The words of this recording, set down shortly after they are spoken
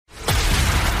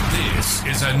This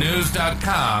is a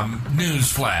News.com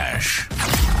news flash.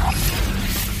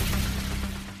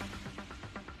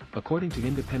 According to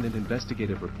independent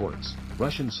investigative reports,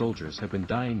 Russian soldiers have been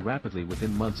dying rapidly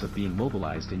within months of being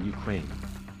mobilized in Ukraine.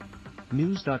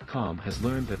 News.com has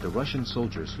learned that the Russian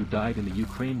soldiers who died in the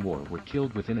Ukraine war were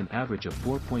killed within an average of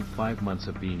 4.5 months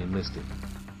of being enlisted.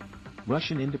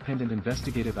 Russian independent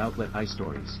investigative outlet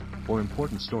iStories, or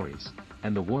Important Stories,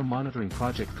 and the War Monitoring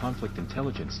Project Conflict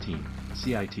Intelligence Team,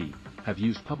 CIT, have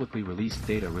used publicly released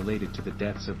data related to the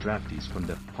deaths of draftees from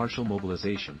the partial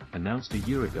mobilization announced a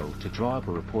year ago to draw up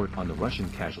a report on the Russian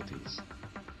casualties.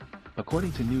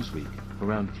 According to Newsweek,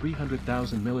 around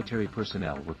 300,000 military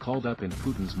personnel were called up in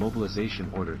Putin's mobilization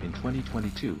order in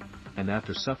 2022, and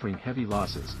after suffering heavy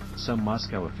losses, some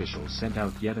Moscow officials sent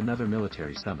out yet another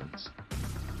military summons.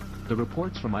 The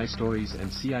reports from iStories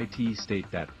and CIT state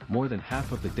that more than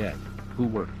half of the dead, who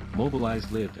were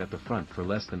mobilized, lived at the front for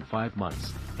less than 5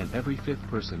 months, and every fifth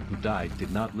person who died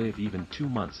did not live even 2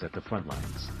 months at the front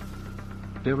lines.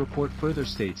 Their report further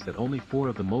states that only 4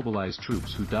 of the mobilized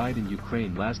troops who died in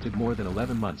Ukraine lasted more than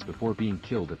 11 months before being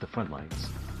killed at the front lines.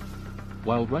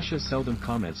 While Russia seldom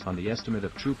comments on the estimate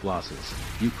of troop losses,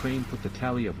 Ukraine put the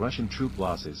tally of Russian troop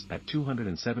losses at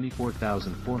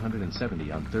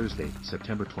 274,470 on Thursday,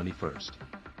 September 21st.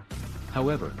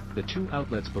 However, the two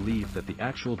outlets believe that the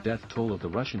actual death toll of the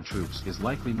Russian troops is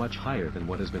likely much higher than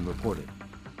what has been reported.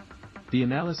 The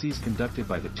analyses conducted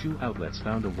by the two outlets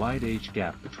found a wide age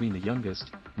gap between the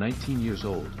youngest, 19 years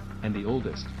old, and the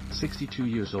oldest, 62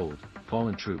 years old,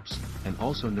 fallen troops, and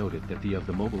also noted that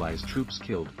the mobilized troops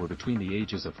killed were between the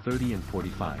ages of 30 and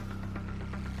 45.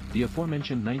 The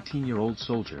aforementioned 19-year-old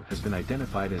soldier has been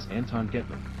identified as Anton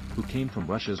Getman, who came from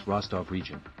Russia's Rostov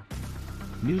region.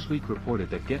 Newsweek reported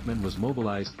that Getman was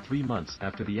mobilized 3 months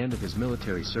after the end of his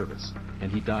military service,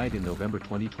 and he died in November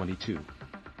 2022.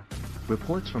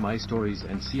 Reports from iStories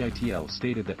and CITL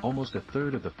stated that almost a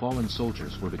third of the fallen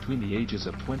soldiers were between the ages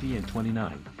of 20 and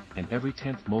 29, and every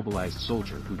 10th mobilized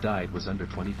soldier who died was under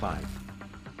 25.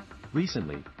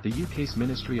 Recently, the UK's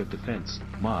Ministry of Defence,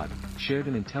 MOD, shared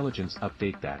an intelligence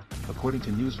update that, according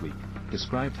to Newsweek,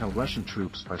 described how Russian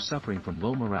troops are suffering from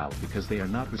low morale because they are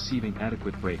not receiving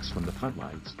adequate breaks from the front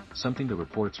lines, something the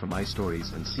reports from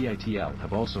iStories and CITL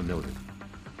have also noted.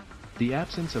 The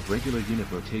absence of regular unit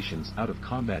rotations out of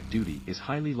combat duty is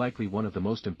highly likely one of the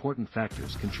most important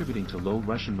factors contributing to low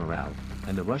Russian morale,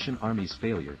 and the Russian army's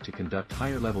failure to conduct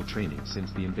higher-level training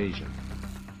since the invasion.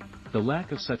 The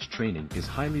lack of such training is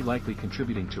highly likely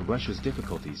contributing to Russia's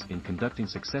difficulties in conducting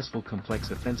successful complex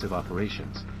offensive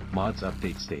operations, MOD's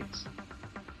update states.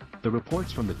 The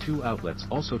reports from the two outlets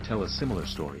also tell a similar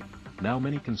story. Now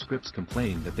many conscripts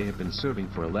complain that they have been serving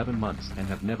for 11 months and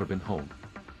have never been home.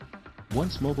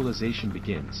 Once mobilization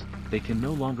begins, they can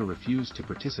no longer refuse to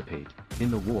participate in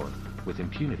the war with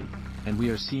impunity, and we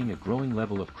are seeing a growing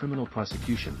level of criminal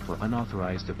prosecution for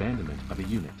unauthorized abandonment of a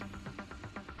unit.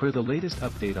 Per the latest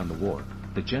update on the war,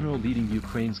 the general leading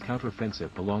Ukraine's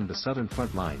counteroffensive along the southern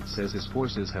front line says his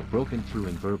forces have broken through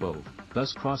in Verbov,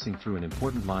 thus crossing through an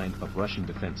important line of Russian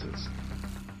defenses.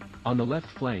 On the left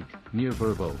flank, near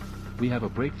Verbov, we have a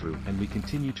breakthrough and we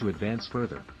continue to advance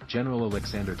further, General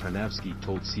Alexander Tarnavsky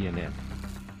told CNN.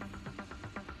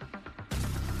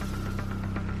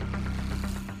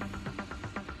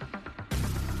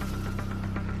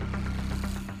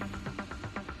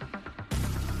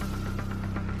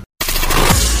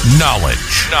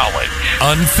 Knowledge.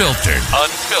 Unfiltered.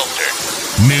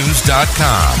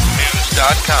 News.com.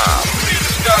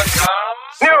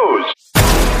 News.